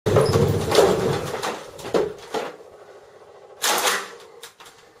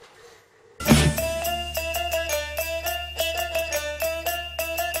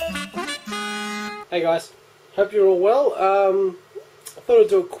Hey guys, hope you're all well. I thought I'd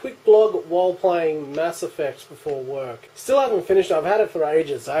do a quick blog while playing Mass Effect before work. Still haven't finished it. I've had it for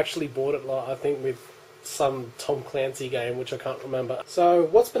ages. I actually bought it, I think, with some Tom Clancy game, which I can't remember. So,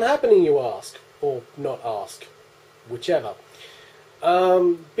 what's been happening, you ask? Or not ask. Whichever.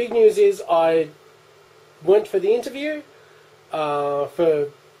 Big news is I went for the interview for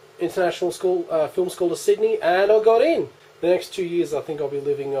International School Film School of Sydney, and I got in. The next 2 years, I think I'll be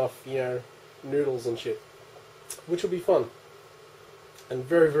living off, noodles and shit, which will be fun. And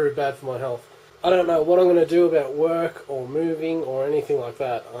very, very bad for my health. I don't know what I'm going to do about work or moving or anything like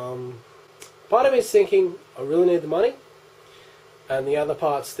that. Part of me is thinking, I really need the money. And the other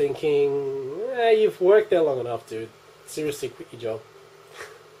part's thinking, you've worked there long enough, dude. Seriously, quit your job.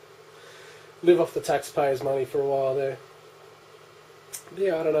 Live off the taxpayers' money for a while there.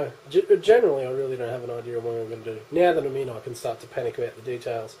 Yeah, I don't know. Generally, I really don't have an idea of what I'm going to do. Now that I'm in, I can start to panic about the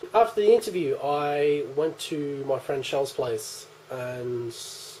details. After the interview, I went to my friend Shell's place and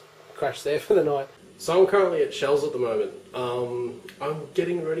crashed there for the night. So I'm currently at Shell's at the moment. I'm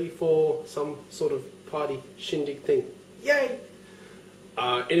getting ready for some sort of party shindig thing. Yay!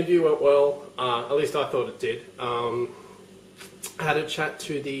 Interview went well. At least I thought it did. I had a chat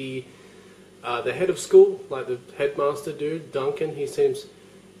to the head of school, like the headmaster dude, Duncan. He seems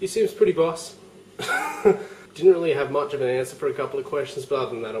pretty boss. Didn't really have much of an answer for a couple of questions, but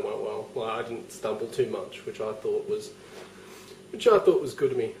other than that, it went well. Well, I didn't stumble too much, which I thought was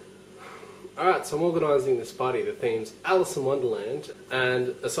good of me. Alright, so I'm organising this party. The theme's Alice in Wonderland,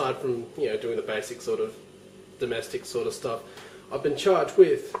 and aside from doing the basic sort of domestic sort of stuff, I've been charged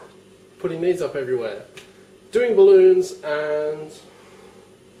with putting these up everywhere, doing balloons, and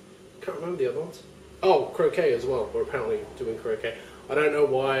can't remember the other ones. Oh, croquet as well. We're apparently doing croquet. I don't know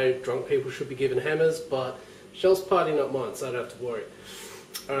why drunk people should be given hammers, but Shell's party, not mine, so I don't have to worry.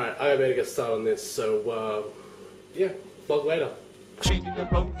 Alright, I better get started on this, so yeah, vlog later. Painting the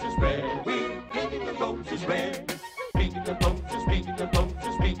roses red, we painting the roses red. Painting the roses, painting the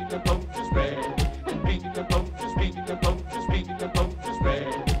roses, painting the roses red. And painting the roses, painting the roses, painting the roses red.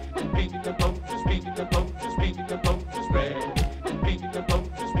 And painting the roses, painting the roses, painting the roses red. And painting the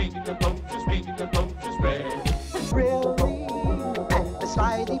roses, painting the roses, painting the roses red. Really, and the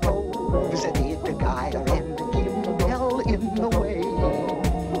slidey pose, I did the guy and Kim Bell in the way.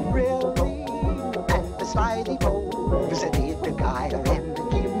 Really, and the slidey pose, I did the guy and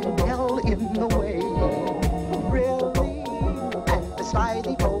Kim Bell in the way. Really, and the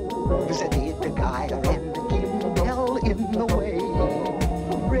slidey pose, I did the guy and Kim Bell in the way.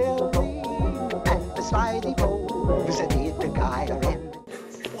 Really, and the slidey pose, I did the guy and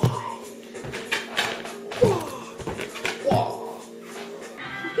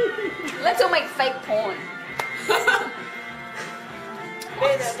Let's all make fake porn.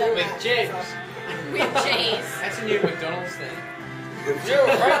 With cheese. With cheese. That's a new McDonald's thing. You're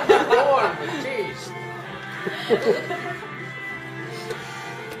right, porn with cheese.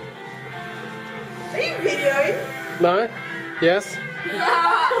 Are you videoing? No? Yes?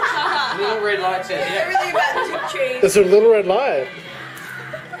 Little red light says yeah. Everything about two cheese. There's a little red light.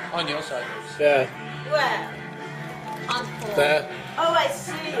 On your side. Yeah. Where? On porn. There. Oh, I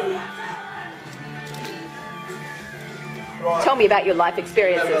see. Tell me about your life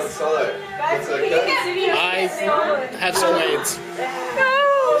experiences. Guys, can you get video? I had some AIDS.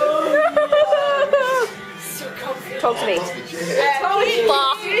 Talk to me. Yeah.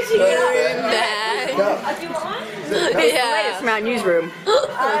 Latest from our newsroom.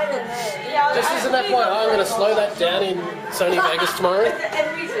 Just as an FYI, I'm going to slow that down in Sony Vegas tomorrow.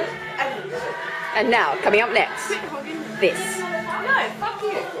 And now, coming up next, this. No, fuck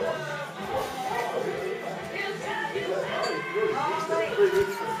you.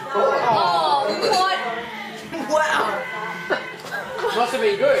 Wow. Must have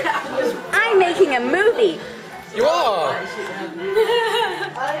been good. I'm making a movie. You are!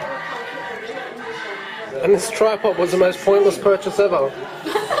 And this tripod was the most pointless purchase ever.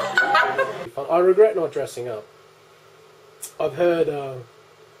 I regret not dressing up. I've heard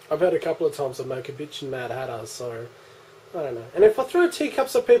a couple of times I make a bitch and Mad Hatter, so I don't know. And if I throw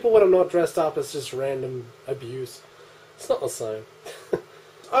teacups at people when I'm not dressed up, it's just random abuse. It's not the same.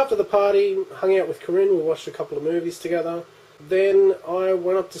 After the party, hung out with Corinne, we watched a couple of movies together. Then I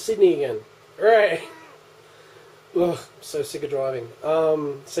went up to Sydney again. Hooray! Ugh, so sick of driving.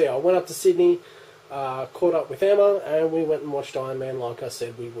 So yeah, I went up to Sydney, caught up with Emma, and we went and watched Iron Man like I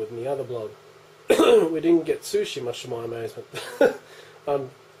said we would in the other blog. We didn't get sushi, much to my amazement.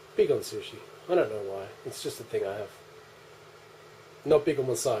 I'm big on sushi. I don't know why. It's just a thing I have. Not big on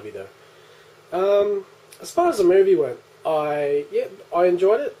wasabi though. As far as the movie went, I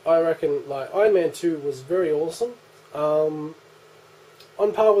enjoyed it. I reckon like Iron Man 2 was very awesome. On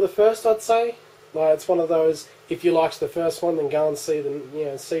par with the first, I'd say. Like it's one of those, if you liked the first one, then go and see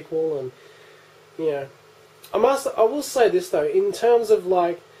the sequel. And I will say this though, in terms of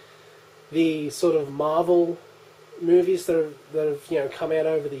like the sort of Marvel movies that have come out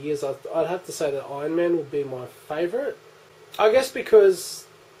over the years, I'd have to say that Iron Man would be my favourite. I guess because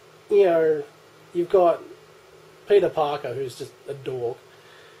you've got Peter Parker, who's just a dork,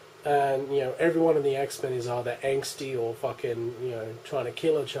 and everyone in the X-Men is either angsty or fucking trying to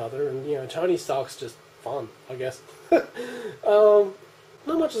kill each other, and Tony Stark's just fun, I guess. Not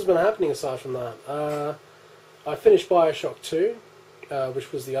much has been happening aside from that. I finished Bioshock 2,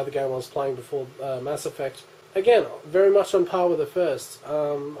 which was the other game I was playing before Mass Effect. Again, very much on par with the first.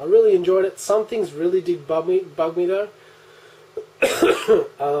 I really enjoyed it. Some things really did bug me though.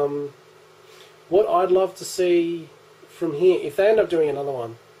 What I'd love to see from here, if they end up doing another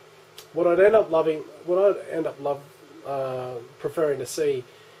one, what I'd end up preferring to see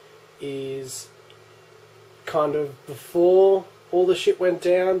is kind of before all the shit went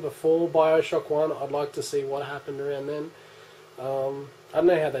down, before Bioshock 1, I'd like to see what happened around then. I don't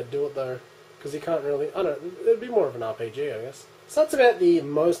know how they'd do it though, because you can't really, it'd be more of an RPG, I guess. So that's about the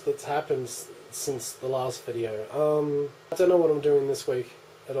most that's happened since the last video. I don't know what I'm doing this week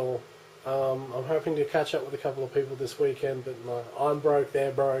at all. I'm hoping to catch up with a couple of people this weekend, but like, I'm broke,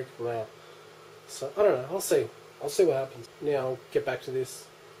 they're broke, now. So, I don't know, I'll see. I'll see what happens. Now I'll get back to this,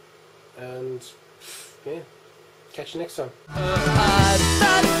 and yeah, catch you next time.